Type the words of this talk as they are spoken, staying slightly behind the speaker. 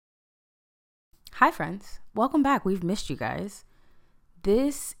Hi friends, welcome back. We've missed you guys.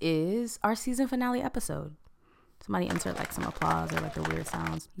 This is our season finale episode. Somebody insert like some applause or like the weird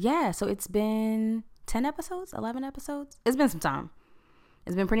sounds. Yeah, so it's been 10 episodes, 11 episodes. It's been some time.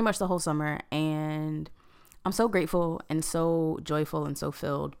 It's been pretty much the whole summer, and I'm so grateful and so joyful and so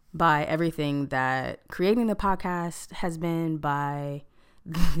filled by everything that creating the podcast has been, by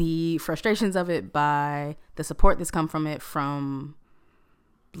the frustrations of it, by the support that's come from it from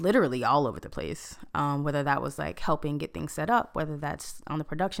literally all over the place. Whether that was like helping get things set up, whether that's on the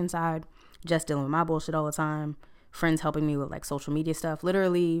production side, just dealing with my bullshit all the time, friends helping me with like social media stuff,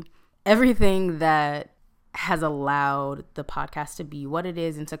 literally everything that has allowed the podcast to be what it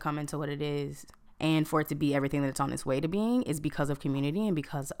is and to come into what it is and for it to be everything that it's on its way to being is because of community and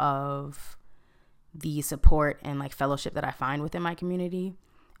because of the support and like fellowship that I find within my community.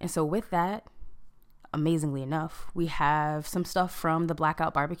 And so with that, amazingly enough, we have some stuff from the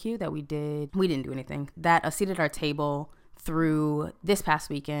Blackout BBQ that we did. We didn't do anything. That seated our table through this past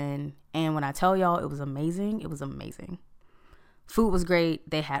weekend. And when I tell y'all it was amazing, it was amazing. Food was great.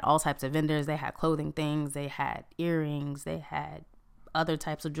 They had all types of vendors. They had clothing things. They had earrings. They had other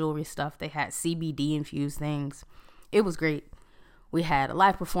types of jewelry stuff. They had CBD infused things. It was great. We had a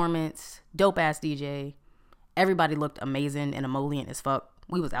live performance, dope ass DJ. Everybody looked amazing and emollient as fuck.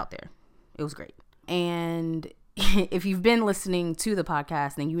 We was out there. It was great. And if you've been listening to the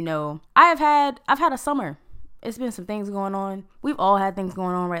podcast, then you know I've had a summer. It's been some things going on. We've all had things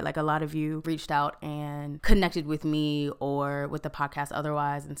going on, right? Like a lot of you reached out and connected with me or with the podcast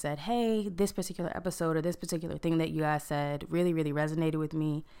otherwise and said, hey, this particular episode or this particular thing that you guys said really, really resonated with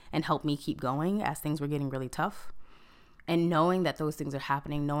me and helped me keep going as things were getting really tough. And knowing that those things are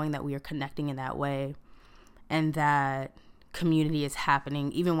happening, knowing that we are connecting in that way and that community is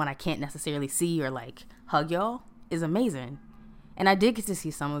happening even when I can't necessarily see or like hug y'all is amazing. And I did get to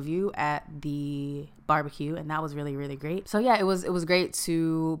see some of you at the barbecue, and that was really, really great. So yeah, it was great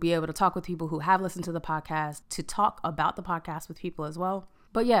to be able to talk with people who have listened to the podcast, to talk about the podcast with people as well.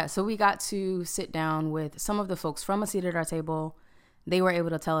 But yeah, so we got to sit down with some of the folks from A Seat at Our Table. They were able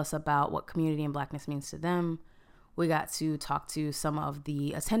to tell us about what community and Blackness means to them. We got to talk to some of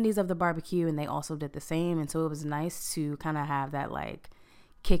the attendees of the barbecue, and they also did the same. And so it was nice to kind of have that like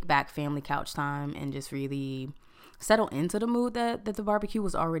kickback family couch time and just really settle into the mood that the barbecue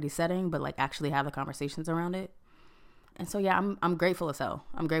was already setting, but like actually have the conversations around it. And so yeah, I'm grateful as hell.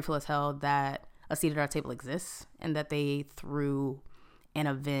 I'm grateful as hell that A Seat at Our Table exists and that they threw an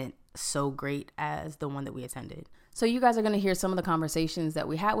event so great as the one that we attended. So you guys are going to hear some of the conversations that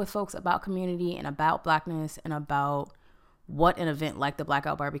we had with folks about community and about Blackness and about what an event like the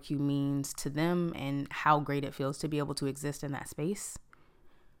Blackout BBQ means to them and how great it feels to be able to exist in that space.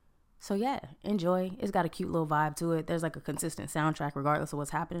 So yeah, enjoy. It's got a cute little vibe to it. There's like a consistent soundtrack regardless of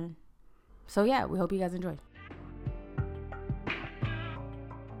what's happening. So yeah, we hope you guys enjoy.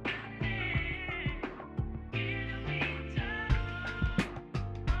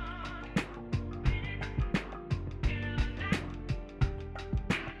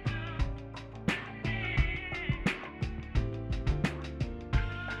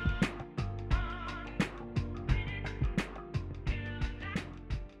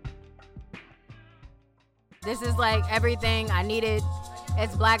 This is like everything I needed.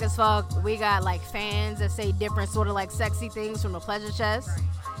 It's black as fuck. We got like fans that say different sort of like sexy things from the pleasure chest.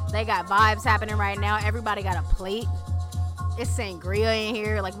 They got vibes happening right now. Everybody got a plate. It's sangria in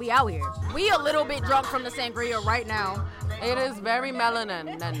here. Like, we out here. We a little bit drunk from the sangria right now. It is very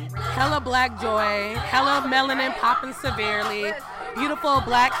melanin and hella black joy, hella melanin popping severely. Beautiful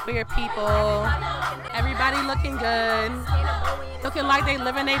black queer people. Everybody looking good. Looking like they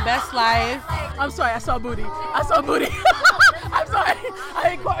living their best life. I'm sorry, I saw booty. I'm sorry. It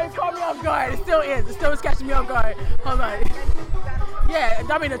caught me off guard. It still is. It still is catching me off guard. Hold on. Yeah,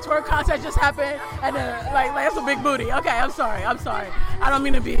 I mean, the tour contest just happened, and like that's a big booty. Okay, I'm sorry. I don't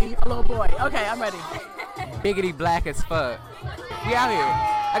mean to be a little boy. Okay, I'm ready. Biggity black as fuck. We out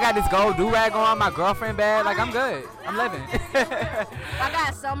here. I got this gold do-rag on, my girlfriend bag. Like, I'm good. I'm living. I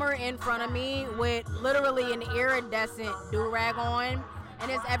got summer in front of me with literally an iridescent do-rag on, and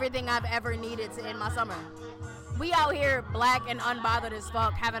it's everything I've ever needed to end my summer. We out here black and unbothered as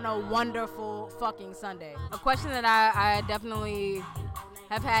fuck, having a wonderful fucking Sunday. A question that I definitely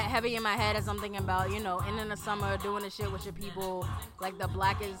have had heavy in my head as I'm thinking about, you know, ending the summer, doing the shit with your people, like the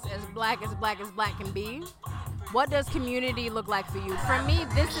black is as black as black can be. What does community look like for you? For me,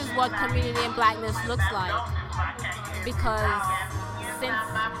 this is what community and Blackness looks like. Because since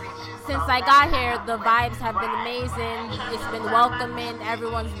I got here, the vibes have been amazing. It's been welcoming.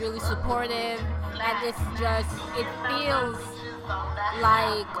 Everyone's really supportive. And it's just, it feels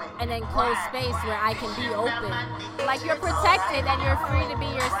like an enclosed space where I can be open. Like you're protected and you're free to be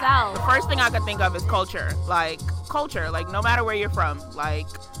yourself. First thing I could think of is culture. Like no matter where you're from. Like,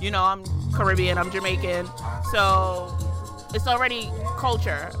 I'm Caribbean, I'm Jamaican, so it's already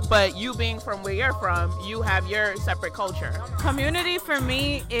culture. But you being from where you're from, you have your separate culture. Community for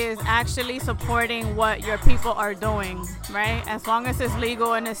me is actually supporting what your people are doing, right? As long as it's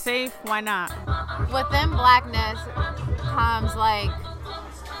legal and it's safe, why not? Within Blackness comes like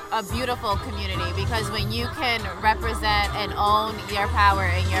a beautiful community, because when you can represent and own your power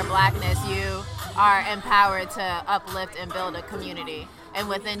and your Blackness, you are empowered to uplift and build a community. And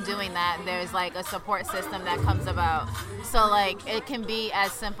within doing that, there's like a support system that comes about. So like it can be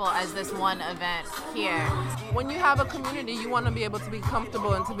as simple as this one event here. When you have a community, you want to be able to be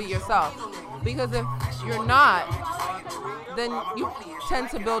comfortable and to be yourself. Because if you're not, then you tend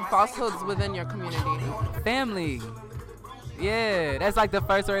to build falsehoods within your community. Family. Yeah, that's like the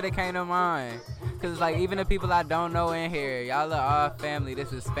first word that came to mind. Cause like even the people I don't know in here, y'all are all family.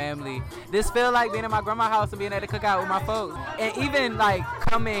 This is family. This feel like being in my grandma's house and being able to cook out with my folks. And even like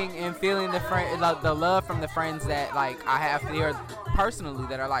coming and feeling the love from the friends that like I have here personally,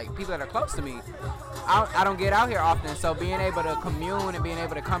 that are like people that are close to me. I don't get out here often, so being able to commune and being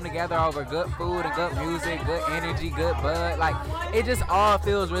able to come together over good food and good music, good energy, good bud, like it just all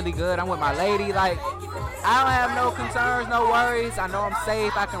feels really good. I'm with my lady, like I don't have no concerns, no worries. I know I'm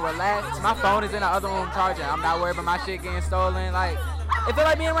safe, I can relax. My phone is in the other room charging. I'm not worried about my shit getting stolen. Like it feels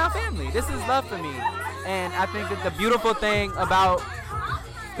like being around family. This is love for me. And I think that the beautiful thing about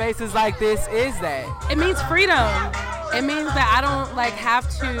spaces like this is that It means freedom. It means that I don't like have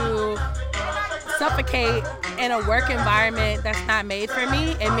to suffocate in a work environment that's not made for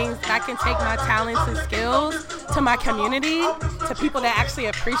me. It means that I can take my talents and skills to my community, to people that actually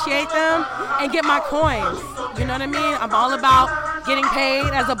appreciate them, and get my coins. You know what I mean? I'm all about getting paid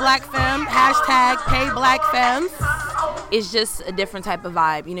as a black femme, #PayBlackFemmes. It's just a different type of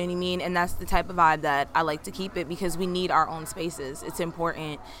vibe, you know what I mean? And that's the type of vibe that I like to keep it, because we need our own spaces. It's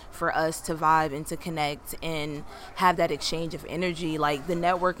important for us to vibe and to connect and have that exchange of energy. Like the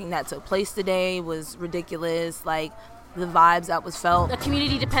networking that took place today was ridiculous. Like the vibes that was felt. A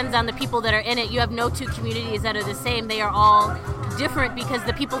community depends on the people that are in it. You have no two communities that are the same. They are all different because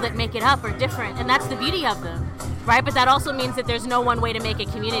the people that make it up are different. And that's the beauty of them, right? But that also means that there's no one way to make a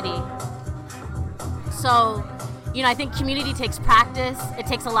community. So, I think community takes practice. It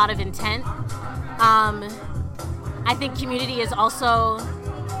takes a lot of intent. I think community is also,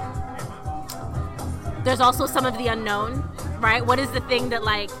 there's also some of the unknown, right? What is the thing that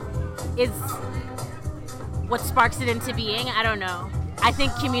is what sparks it into being? I don't know. I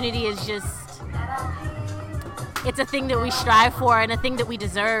think community is just, it's a thing that we strive for and a thing that we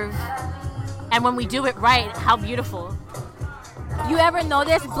deserve. And when we do it right, how beautiful. You ever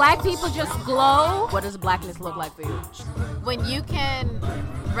notice black people just glow? What does blackness look like for you? When you can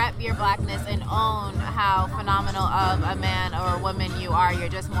rep your blackness and own how phenomenal of a man or a woman you are, you're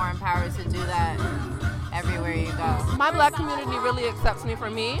just more empowered to do that everywhere you go. My black community really accepts me for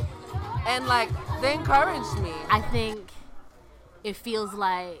me, and they encourage me. I think it feels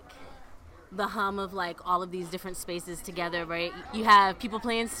like the hum of all of these different spaces together, right? You have people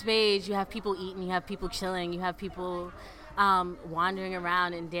playing spades, you have people eating, you have people chilling, you have people wandering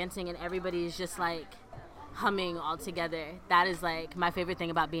around and dancing, and everybody is just humming all together. That is my favorite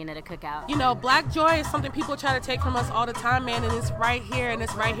thing about being at a cookout. Black joy is something people try to take from us all the time, man, and it's right here, and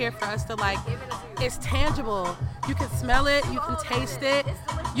it's right here for us to it's tangible. You can smell it, you can taste it,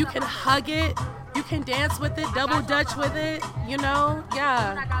 you can hug it, you can dance with it, double dutch with it,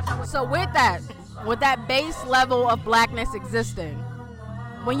 yeah. So with that base level of blackness existing,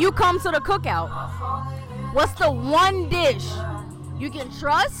 when you come to the cookout, what's the one dish you can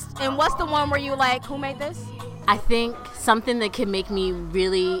trust, and what's the one where you who made this? I think something that can make me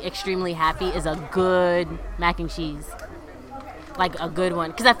really extremely happy is a good mac and cheese. A good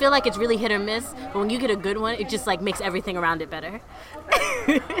one. Because I feel like it's really hit or miss, but when you get a good one, it just makes everything around it better.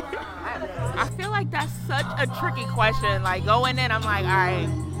 I feel like that's such a tricky question. Going in, I'm all right,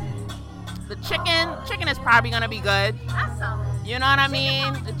 the chicken is probably going to be good. You know what I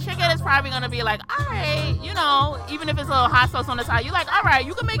mean? The chicken is probably going to be all right, even if it's a little hot sauce on the side, you're all right,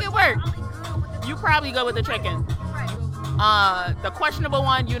 you can make it work. You probably go with the chicken. The questionable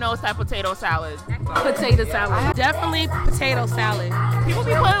one, is that potato salad. Potato salad. Definitely potato salad. People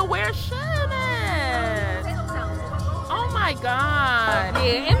be putting weird shit in it. Oh my God.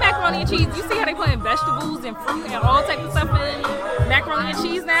 Yeah, and macaroni and cheese. You see how they putting vegetables and fruit and all types of stuff in macaroni and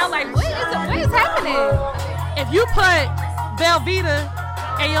cheese now? What is happening? If you put Velveeta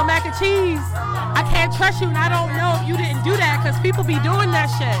in your mac and cheese, I can't trust you, and I don't know if you didn't do that, because people be doing that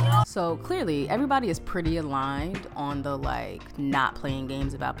shit. So clearly, everybody is pretty aligned on the not playing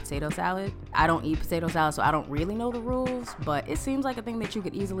games about potato salad. I don't eat potato salad, so I don't really know the rules, but it seems like a thing that you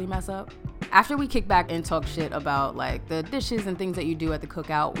could easily mess up. After we kick back and talk shit about the dishes and things that you do at the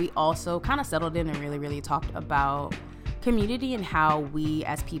cookout, we also kind of settled in and really, really talked about community and how we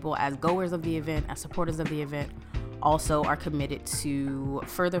as people, as goers of the event, as supporters of the event, also are committed to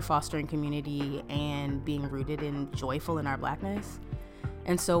further fostering community and being rooted and joyful in our Blackness.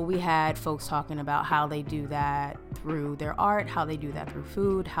 And so we had folks talking about how they do that through their art, how they do that through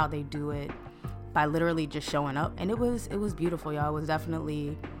food, how they do it by literally just showing up. And it was beautiful, y'all. It was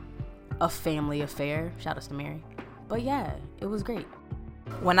definitely a family affair. Shout out to Mary. But yeah, it was great.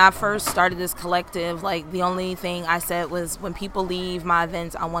 When I first started this collective, the only thing I said was, when people leave my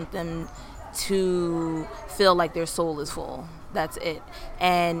events, I want them to feel like their soul is full. That's it.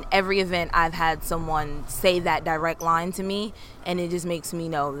 And every event I've had someone say that direct line to me, and it just makes me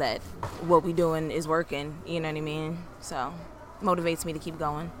know that what we doing is working. You know what I mean? So motivates me to keep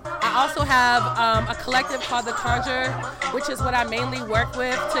going. I also have a collective called The Conjure, which is what I mainly work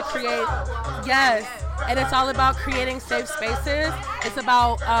with to create, and it's all about creating safe spaces. It's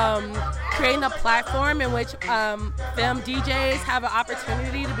about creating a platform in which film DJs have an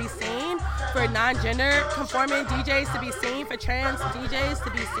opportunity to be seen, for non-gender conforming DJs to be seen, for trans DJs to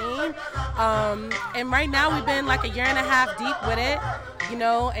be seen. And right now we've been a year and a half deep with it,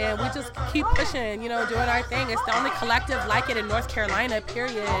 and we just keep pushing, doing our thing. It's the only collective like it in North Carolina,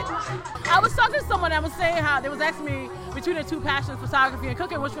 period. I was talking to someone that was saying how they was asking me between the two passions, photography and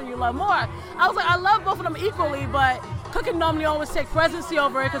cooking, which one you love more. I was like, I love both of them equally, but cooking normally always takes presidency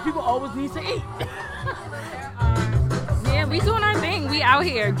over it because people always need to eat. Yeah, we doing our thing. We out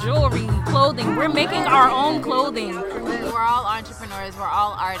here, jewelry, clothing. We're making our own clothing. We're all entrepreneurs. We're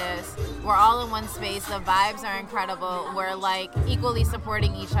all artists. We're all in one space. The vibes are incredible. We're equally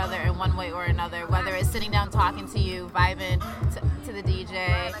supporting each other in one way or another, whether it's sitting down talking to you, vibing to the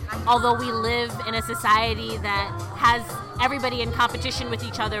DJ. Although we live in a society that has everybody in competition with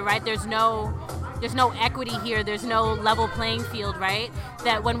each other, right? There's no equity here. There's no level playing field, right?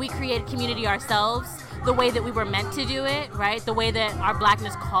 That when we create community ourselves, the way that we were meant to do it, right? The way that our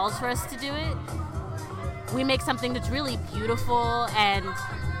Blackness calls for us to do it, we make something that's really beautiful and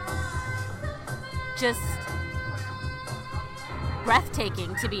just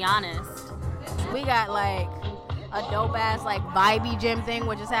breathtaking, to be honest. We got a dope ass vibey gym thing,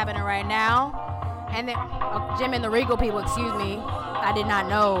 which is happening right now. And then a gym in the Regal people, excuse me. I did not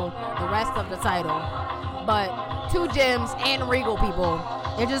know the rest of the title. But 2 gyms and Regal people,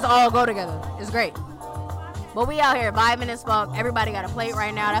 they just all go together. It's great. But we out here vibing as fuck. Everybody got a plate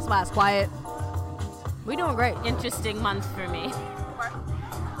right now. That's why it's quiet. We doing great. Interesting month for me.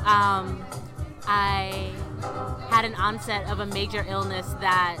 I had an onset of a major illness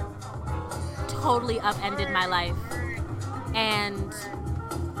that totally upended my life. And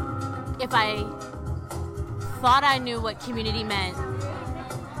if I thought I knew what community meant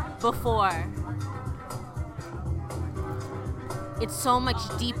before, it's so much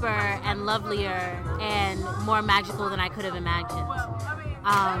deeper and lovelier and more magical than I could have imagined.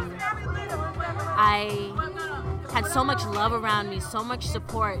 I had so much love around me, so much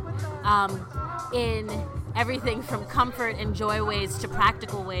support in everything from comfort and joy ways to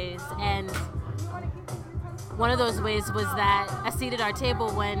practical ways. And one of those ways was that a seat at our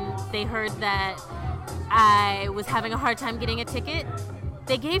table, when they heard that I was having a hard time getting a ticket,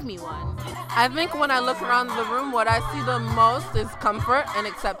 they gave me one. I think when I look around the room, what I see the most is comfort and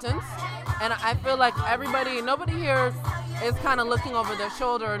acceptance. And I feel like nobody here is kind of looking over their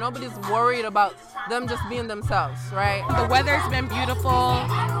shoulder. Nobody's worried about them just being themselves, right? The weather's been beautiful,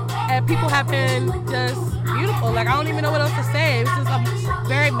 and people have been just beautiful. I don't even know what else to say. It's just a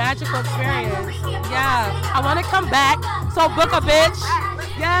very magical experience. Yeah, I want to come back, so book a bitch.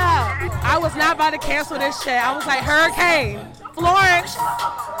 Yeah, I was not about to cancel this shit. I was like, Hurricane, Florence,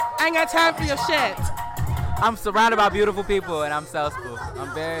 I ain't got time for your shit. I'm surrounded by beautiful people, and I'm Southpool.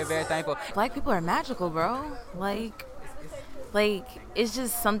 I'm very, very thankful. Black people are magical, bro. It's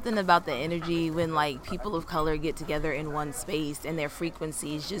just something about the energy when people of color get together in one space and their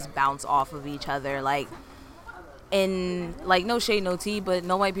frequencies just bounce off of each other. And no shade, no tea, but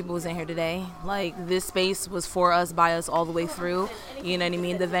no white people was in here today. This space was for us, by us, all the way through. You know what I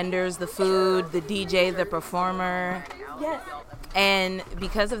mean? The vendors, the food, the DJ, the performer. Yes. And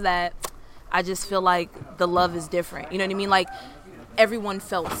because of that, I just feel like the love is different. You know what I mean? Everyone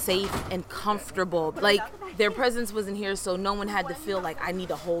felt safe and comfortable. Their presence wasn't here, so no one had to feel like I need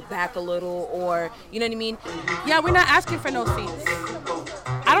to hold back a little, or, you know what I mean? Yeah, we're not asking for no seats.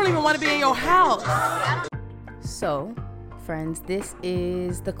 I don't even want to be in your house. So, friends, this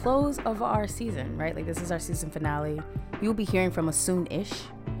is the close of our season, right? Like, this is our season finale. You'll be hearing from us soon-ish,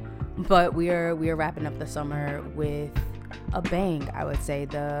 but we are wrapping up the summer with a bang. I would say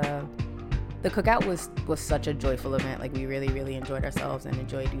the cookout was such a joyful event. Like, we really, really enjoyed ourselves and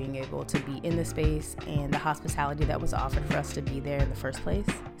enjoyed being able to be in the space and the hospitality that was offered for us to be there in the first place.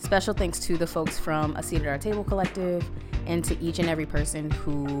 Special thanks to the folks from A Seat at Our Table Collective and to each and every person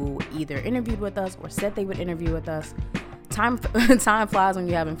who either interviewed with us or said they would interview with us. Time flies when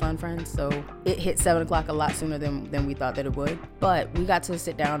you're having fun, friends. So it hit 7 o'clock a lot sooner than we thought that it would. But we got to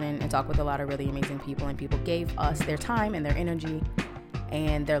sit down and talk with a lot of really amazing people, and people gave us their time and their energy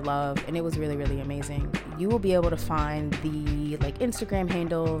and their love, and it was really, really amazing. You will be able to find the like Instagram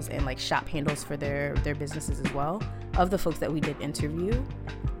handles and like shop handles for their businesses as well of the folks that we did interview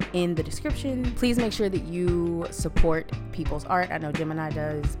in the description. Please make sure that you support people's art. I know Gemini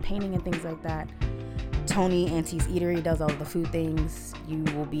does painting and things like that. Tony Auntie's Eatery does all of the food things. You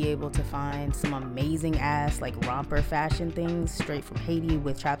will be able to find some amazing ass like romper fashion things straight from Haiti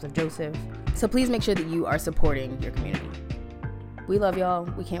with Traps of Joseph. So please make sure that you are supporting your community. We love y'all.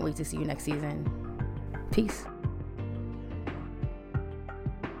 We can't wait to see you next season. Peace.